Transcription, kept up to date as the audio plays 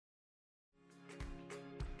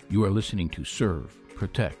You are listening to Serve,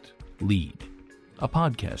 Protect, Lead, a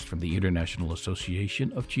podcast from the International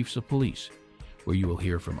Association of Chiefs of Police, where you will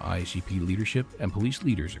hear from IACP leadership and police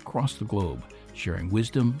leaders across the globe, sharing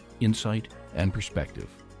wisdom, insight, and perspective.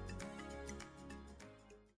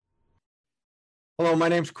 Hello, my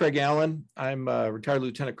name is Craig Allen. I'm a retired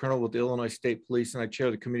Lieutenant Colonel with the Illinois State Police, and I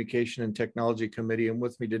chair the Communication and Technology Committee. And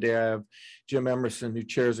with me today, I have Jim Emerson, who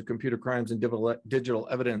chairs the Computer Crimes and Digital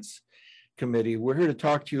Evidence Committee. We're here to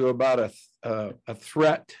talk to you about a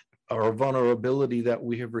threat or a vulnerability that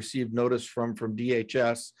we have received notice from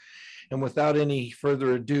DHS. And without any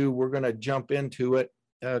further ado, we're going to jump into it,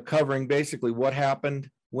 covering basically what happened,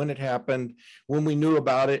 when we knew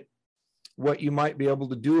about it, what you might be able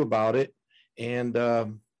to do about it. And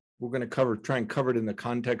we're going to try and cover it in the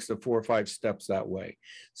context of 4 or 5 steps that way.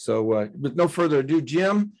 So with no further ado,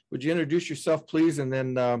 Jim, would you introduce yourself, please? And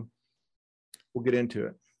then we'll get into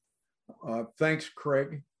it. Thanks,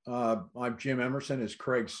 Craig. I'm Jim Emerson. As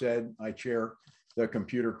Craig said, I chair the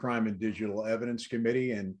Computer Crime and Digital Evidence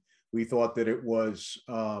Committee, and we thought that it was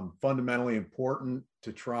fundamentally important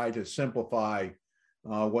to try to simplify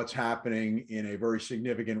what's happening in a very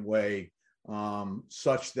significant way,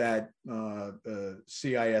 such that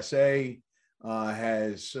CISA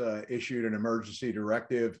has issued an emergency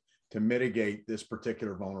directive to mitigate this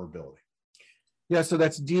particular vulnerability. Yeah, so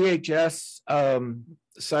that's DHS,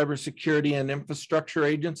 Cybersecurity and Infrastructure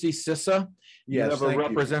Agency, CISA. Yes,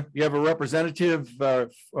 you have a representative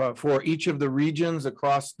for each of the regions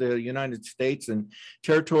across the United States and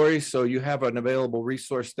territories, so you have an available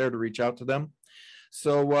resource there to reach out to them.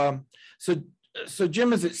 So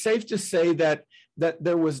Jim, is it safe to say that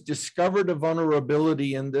there was discovered a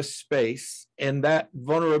vulnerability in this space, and that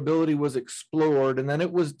vulnerability was explored, and then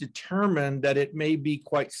it was determined that it may be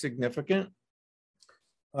quite significant?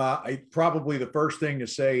 Probably the first thing to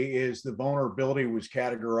say is the vulnerability was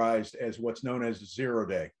categorized as what's known as a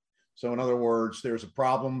 0-day. So in other words, there's a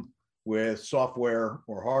problem with software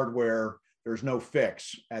or hardware. There's no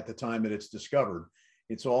fix at the time that it's discovered.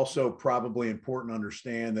 It's also probably important to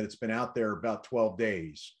understand that it's been out there about 12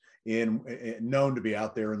 days, known to be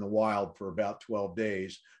out there in the wild for about 12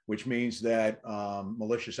 days, which means that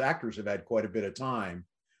malicious actors have had quite a bit of time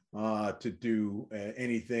to do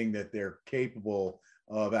anything that they're capable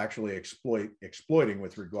of actually exploiting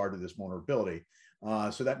with regard to this vulnerability.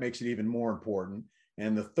 So that makes it even more important.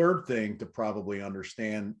 And the third thing to probably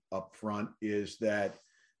understand up front is that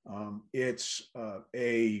it's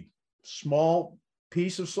a small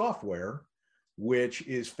piece of software which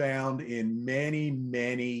is found in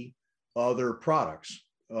many other products,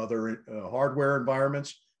 other hardware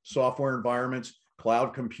environments, software environments,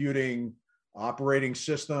 cloud computing, operating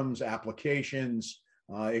systems, applications.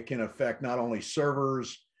 It can affect not only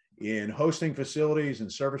servers in hosting facilities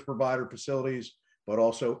and service provider facilities, but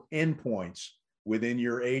also endpoints within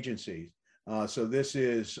your agency. So this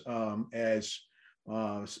is, as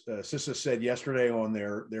CISA said yesterday on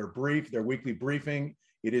their weekly briefing,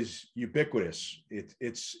 it is ubiquitous.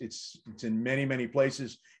 It's in many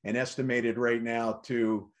places and estimated right now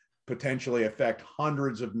to potentially affect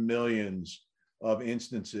hundreds of millions of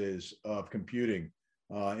instances of computing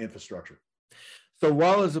infrastructure. So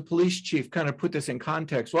while as a police chief, kind of put this in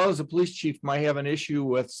context, while as a police chief might have an issue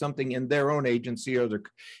with something in their own agency or their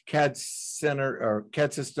CAD center or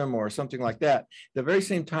CAD system or something like that, at the very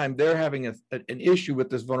same time, they're having an issue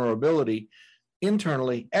with this vulnerability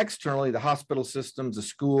internally, externally, the hospital systems, the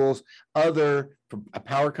schools, other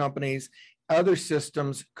power companies, other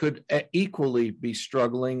systems could equally be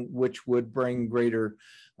struggling, which would bring greater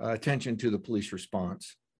attention to the police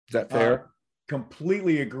response. Is that fair?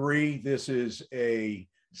 Completely agree. This is a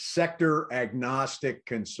sector agnostic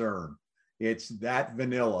concern. It's that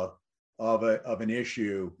vanilla of an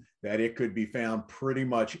issue that it could be found pretty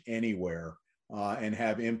much anywhere and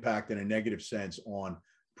have impact in a negative sense on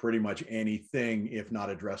pretty much anything if not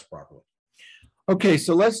addressed properly. Okay,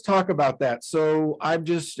 so let's talk about that. So I'm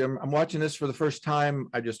watching this for the first time.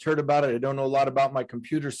 I just heard about it. I don't know a lot about my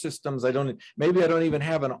computer systems. Maybe I don't even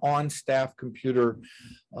have an on-staff computer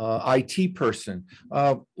IT person.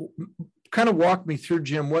 Kind of walk me through,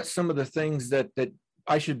 Jim, what some of the things that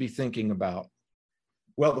I should be thinking about.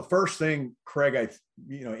 Well, the first thing, Craig,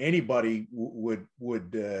 anybody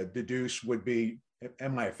would deduce would be,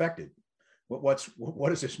 am I affected? What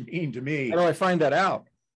does this mean to me? How do I find that out?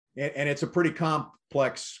 And it's a pretty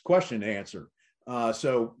complex question to answer.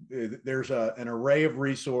 So there's an array of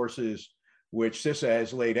resources which CISA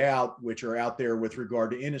has laid out, which are out there with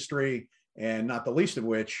regard to industry, and not the least of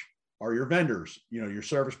which are your vendors, your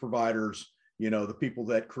service providers, the people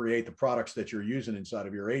that create the products that you're using inside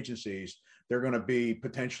of your agencies, they're going to be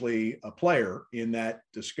potentially a player in that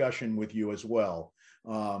discussion with you as well.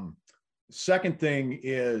 Second thing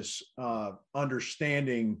is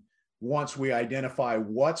understanding, once we identify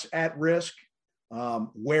what's at risk,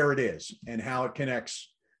 where it is and how it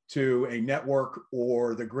connects to a network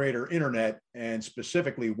or the greater internet, and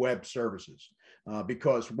specifically web services.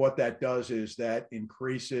 Because what that does is that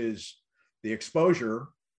increases the exposure,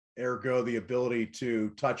 ergo the ability to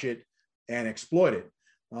touch it and exploit it.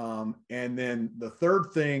 And then the third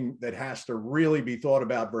thing that has to really be thought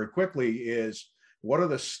about very quickly is, what are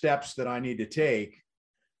the steps that I need to take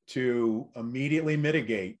to immediately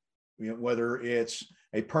mitigate, whether it's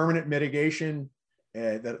a permanent mitigation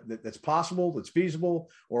that's possible, that's feasible,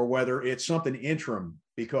 or whether it's something interim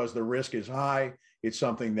because the risk is high. It's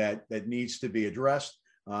something that needs to be addressed.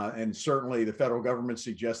 And certainly the federal government's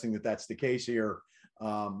suggesting that that's the case here.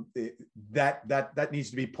 That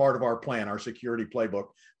needs to be part of our plan, our security playbook,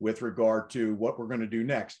 with regard to what we're going to do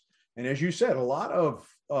next. And as you said, a lot of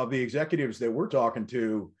the executives that we're talking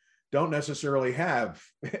to don't necessarily have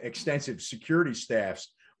extensive security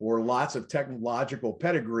staffs or lots of technological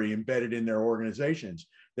pedigree embedded in their organizations.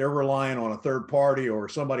 They're relying on a third party or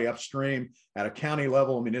somebody upstream at a county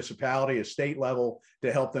level, a municipality, a state level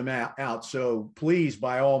to help them out. So please,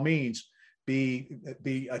 by all means, be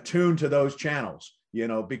attuned to those channels,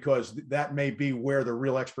 because that may be where the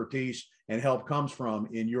real expertise and help comes from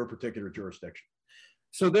in your particular jurisdiction.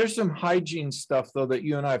 So there's some hygiene stuff, though, that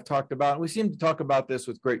you and I have talked about. We seem to talk about this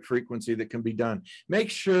with great frequency that can be done. Make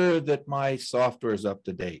sure that my software is up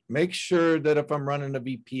to date. Make sure that if I'm running a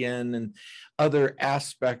VPN and other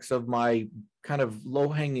aspects of my kind of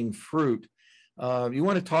low-hanging fruit, you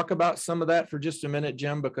want to talk about some of that for just a minute,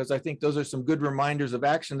 Jim, because I think those are some good reminders of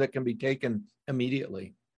action that can be taken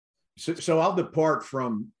immediately. So I'll depart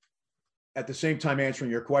from, at the same time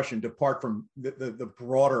answering your question, depart from the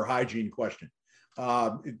broader hygiene question.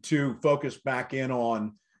 To focus back in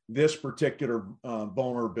on this particular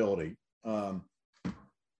vulnerability.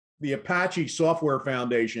 The Apache Software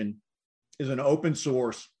Foundation is an open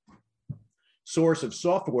source of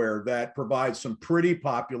software that provides some pretty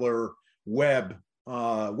popular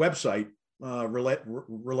website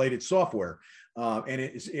related software. And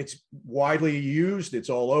it's widely used. It's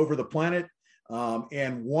all over the planet.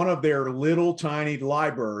 And one of their little tiny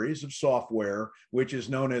libraries of software, which is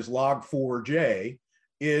known as Log4j,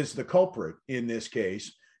 is the culprit in this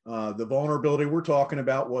case. The vulnerability we're talking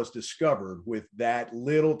about was discovered with that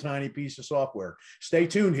little tiny piece of software. Stay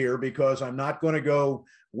tuned here, because I'm not going to go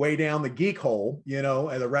way down the geek hole,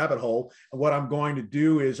 and the rabbit hole. And what I'm going to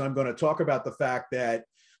do is I'm going to talk about the fact that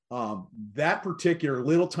that particular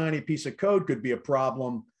little tiny piece of code could be a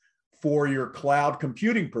problem for your cloud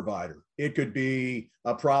computing provider. It could be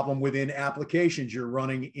a problem within applications you're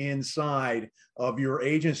running inside of your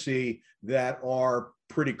agency that are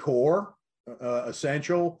pretty core,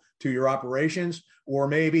 essential to your operations, or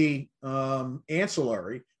maybe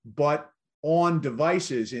ancillary, but on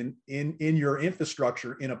devices in your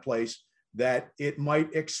infrastructure in a place that it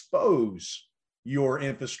might expose your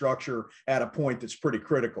infrastructure at a point that's pretty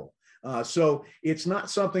critical. So it's not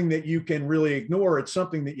something that you can really ignore. It's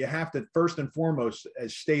something that you have to, first and foremost,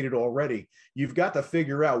 as stated already, you've got to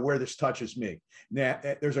figure out where this touches me. Now,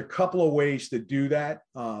 there's a couple of ways to do that.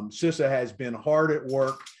 CISA has been hard at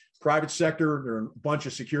work. Private sector, there are a bunch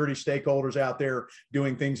of security stakeholders out there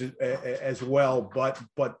doing things as well.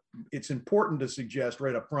 But it's important to suggest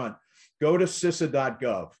right up front, go to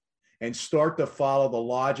CISA.gov and start to follow the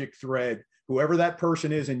logic thread, whoever that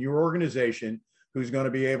person is in your organization, who's going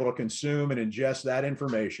to be able to consume and ingest that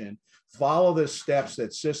information. Follow the steps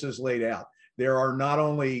that CISA's laid out. There are not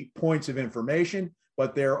only points of information,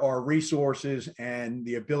 but there are resources and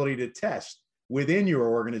the ability to test within your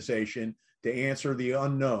organization to answer the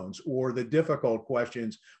unknowns or the difficult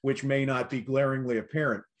questions, which may not be glaringly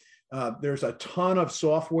apparent. There's a ton of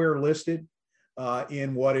software listed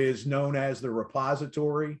in what is known as the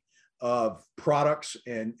repository of products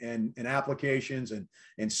and applications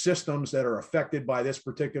and systems that are affected by this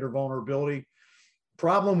particular vulnerability.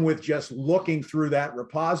 Problem with just looking through that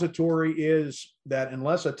repository is that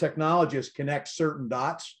unless a technologist connects certain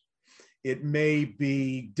dots, it may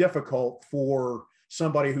be difficult for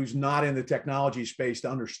somebody who's not in the technology space to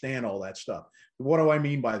understand all that stuff. What do I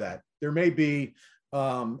mean by that? There may be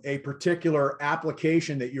a particular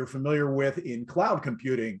application that you're familiar with in cloud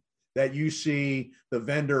computing that you see the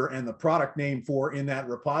vendor and the product name for in that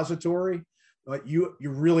repository, but you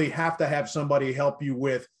really have to have somebody help you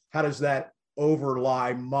with how does that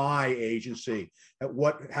overlie my agency?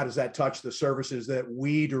 How does that touch the services that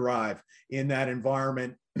we derive in that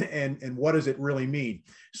environment? And what does it really mean?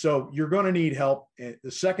 So you're going to need help. And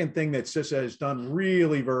the second thing that CISA has done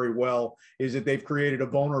really very well is that they've created a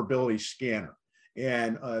vulnerability scanner.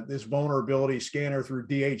 And this vulnerability scanner through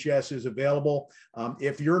DHS is available.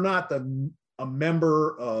 If you're not a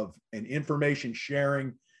member of an information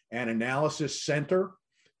sharing and analysis center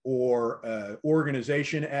or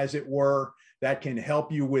organization, as it were, that can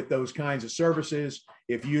help you with those kinds of services,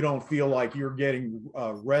 if you don't feel like you're getting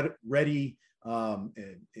ready,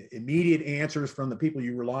 immediate answers from the people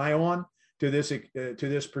you rely on to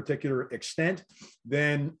this particular extent,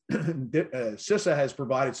 then CISA has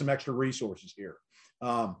provided some extra resources here.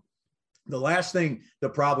 The last thing to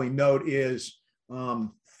probably note is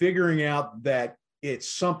figuring out that it's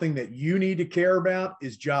something that you need to care about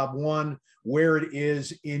is job one. Where it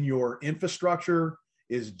is in your infrastructure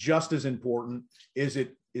is just as important.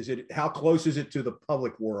 How close is it to the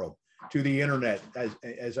public world, to the internet,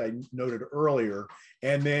 as I noted earlier?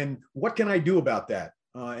 And then what can I do about that?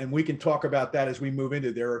 And we can talk about that as we move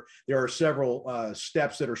into there. There are several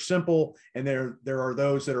steps that are simple, and there are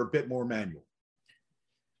those that are a bit more manual.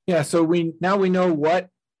 Yeah, so now we know what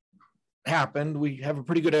happened. We have a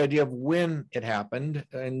pretty good idea of when it happened,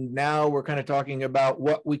 and now we're kind of talking about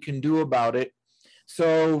what we can do about it.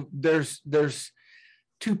 So there's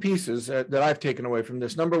two pieces that I've taken away from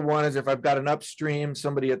this. Number one is if I've got an upstream,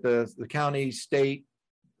 somebody at the county, state,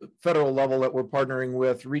 federal level that we're partnering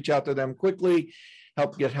with, reach out to them quickly,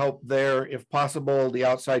 get help there if possible. The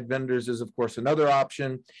outside vendors is, of course, another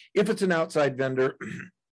option. If it's an outside vendor,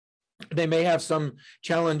 they may have some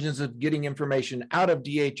challenges of getting information out of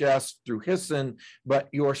DHS through HISN, but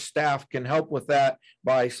your staff can help with that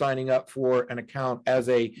by signing up for an account as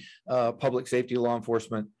a public safety law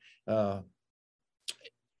enforcement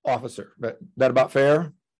officer. That about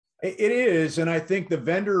fair? It is, and I think the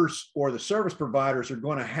vendors or the service providers are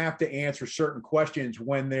going to have to answer certain questions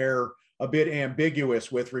when they're a bit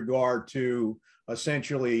ambiguous with regard to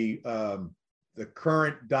essentially the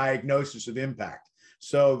current diagnosis of impact.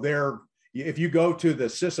 So if you go to the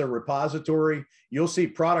CISA repository, you'll see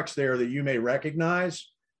products there that you may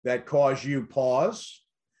recognize that cause you pause,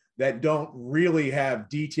 that don't really have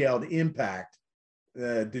detailed impact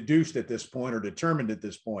deduced at this point or determined at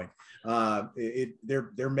this point.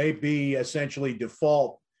 There may be essentially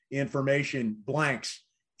default information blanks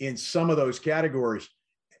in some of those categories.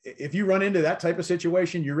 If you run into that type of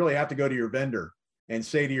situation, you really have to go to your vendor and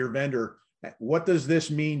say to your vendor, what does this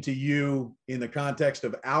mean to you in the context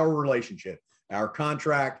of our relationship, our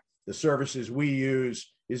contract, the services we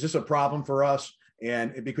use? Is this a problem for us?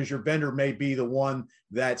 And because your vendor may be the one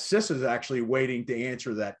that CISA is actually waiting to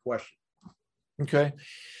answer that question. Okay.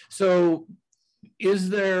 So is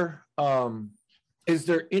there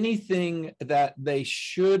anything that they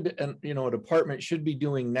should, a department should be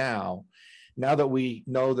doing now that we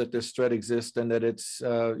know that this threat exists and that it's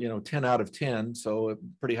 10 out of 10, so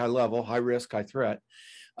pretty high level, high risk, high threat.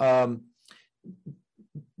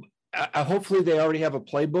 Hopefully they already have a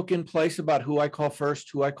playbook in place about who I call first,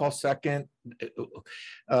 who I call second,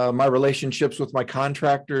 my relationships with my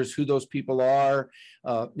contractors, who those people are.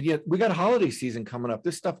 We got holiday season coming up.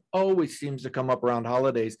 This stuff always seems to come up around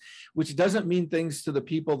holidays, which doesn't mean things to the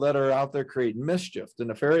people that are out there creating mischief. The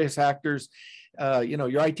nefarious actors,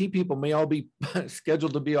 your IT people may all be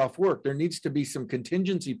scheduled to be off work. There needs to be some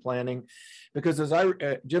contingency planning, because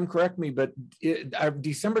Jim, correct me, but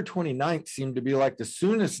December 29th seemed to be like the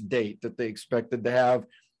soonest date that they expected to have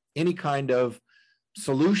any kind of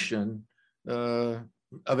solution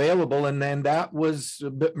available. And then that was a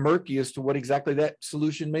bit murky as to what exactly that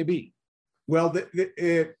solution may be. Well,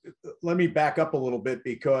 let me back up a little bit,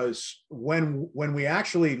 because when we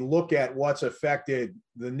actually look at what's affected,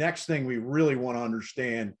 the next thing we really want to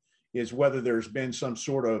understand is whether there's been some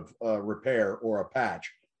sort of repair or a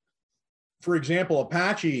patch. For example,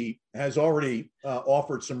 Apache has already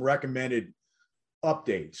offered some recommended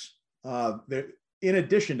updates in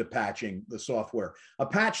addition to patching the software. A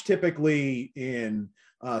patch typically in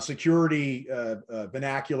security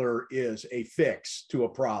vernacular is a fix to a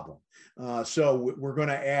problem. So we're going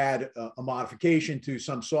to add a modification to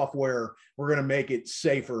some software. We're going to make it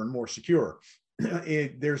safer and more secure.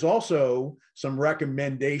 There's also some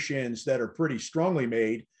recommendations that are pretty strongly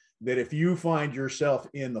made that if you find yourself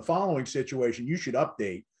in the following situation, you should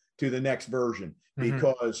update to the next version,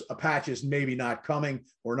 because a patch is maybe not coming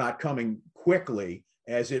or not coming quickly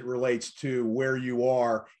as it relates to where you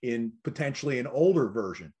are in potentially an older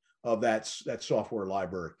version of that software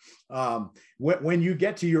library. When you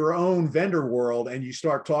get to your own vendor world and you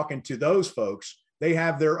start talking to those folks, they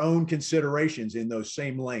have their own considerations in those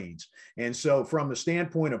same lanes. And so from the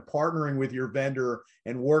standpoint of partnering with your vendor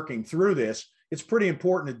and working through this, it's pretty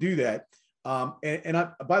important to do that.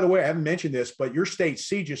 By the way, I haven't mentioned this, but your state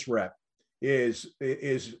CJIS rep is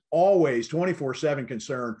always 24/7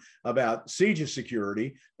 concerned about CJIS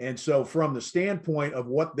security. And so from the standpoint of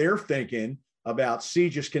what they're thinking about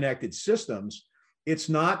CJIS connected systems, it's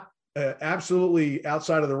not absolutely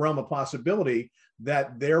outside of the realm of possibility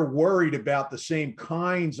that they're worried about the same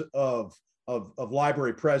kinds of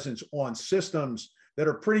library presence on systems that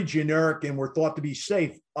are pretty generic and were thought to be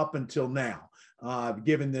safe up until now,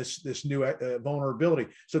 given this new vulnerability.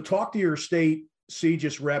 So talk to your state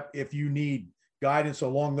CJIS rep if you need guidance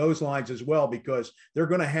along those lines as well, because they're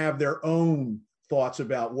going to have their own thoughts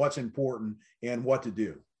about what's important and what to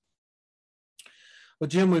do. Well,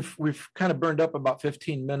 Jim, we've kind of burned up about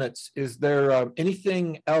 15 minutes. Is there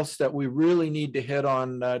anything else that we really need to hit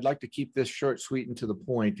on? I'd like to keep this short, sweet, and to the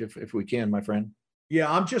point, if we can, my friend.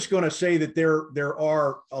 Yeah, I'm just going to say that there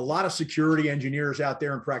are a lot of security engineers out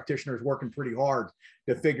there and practitioners working pretty hard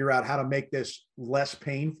to figure out how to make this less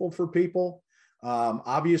painful for people.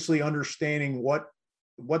 Obviously, understanding what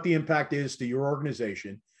the impact is to your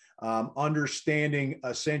organization, understanding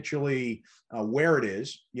essentially where it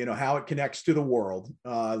is, how it connects to the world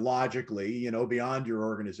logically, beyond your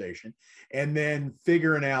organization, and then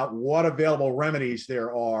figuring out what available remedies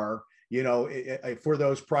there are, for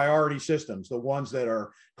those priority systems, the ones that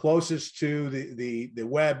are closest to the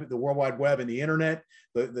web, the World Wide Web and the internet,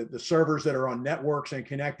 the servers that are on networks and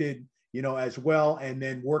connected, as well, and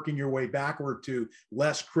then working your way backward to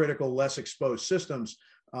less critical, less exposed systems.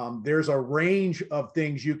 There's a range of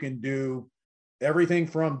things you can do, everything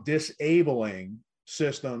from disabling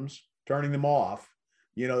systems, turning them off.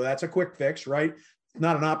 That's a quick fix, right?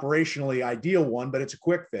 Not an operationally ideal one, but it's a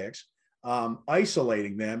quick fix.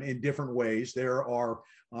 Isolating them in different ways. There are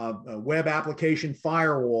web application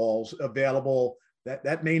firewalls available.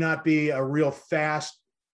 That may not be a real fast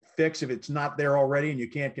fix if it's not there already and you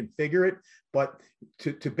can't configure it, but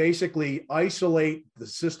to basically isolate the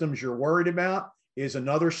systems you're worried about is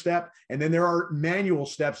another step. And then there are manual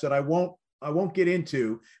steps that I won't get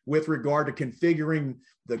into with regard to configuring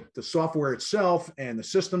the software itself and the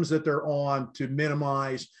systems that they're on to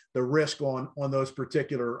minimize the risk on those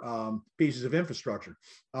particular pieces of infrastructure.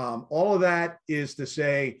 All of that is to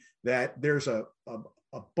say that there's a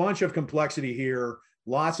bunch of complexity here,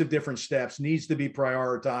 lots of different steps, needs to be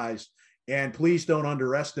prioritized. And please don't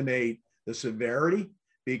underestimate the severity,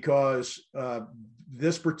 because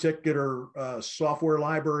this particular software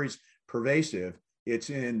library is pervasive. It's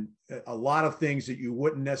in a lot of things that you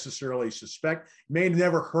wouldn't necessarily suspect. You may have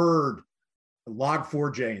never heard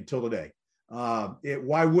Log4j until today.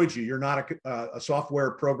 Why would you? You're not a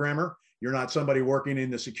software programmer. You're not somebody working in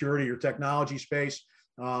the security or technology space.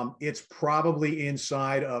 It's probably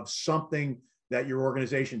inside of something that your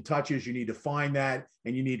organization touches. You need to find that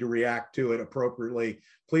and you need to react to it appropriately.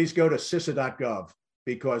 Please go to CISA.gov,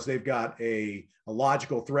 because they've got a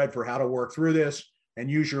logical thread for how to work through this, and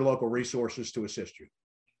use your local resources to assist you.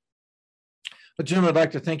 But Jim, I'd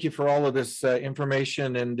like to thank you for all of this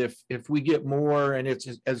information. And if we get more and it's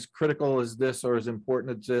as critical as this or as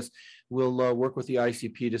important as this, we'll work with the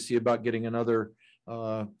ICP to see about getting another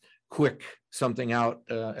quick something out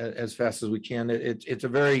as fast as we can. It's a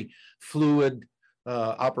very fluid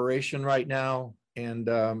operation right now, and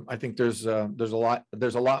I think there's a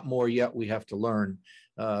lot more yet we have to learn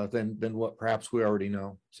than what perhaps we already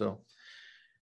know. So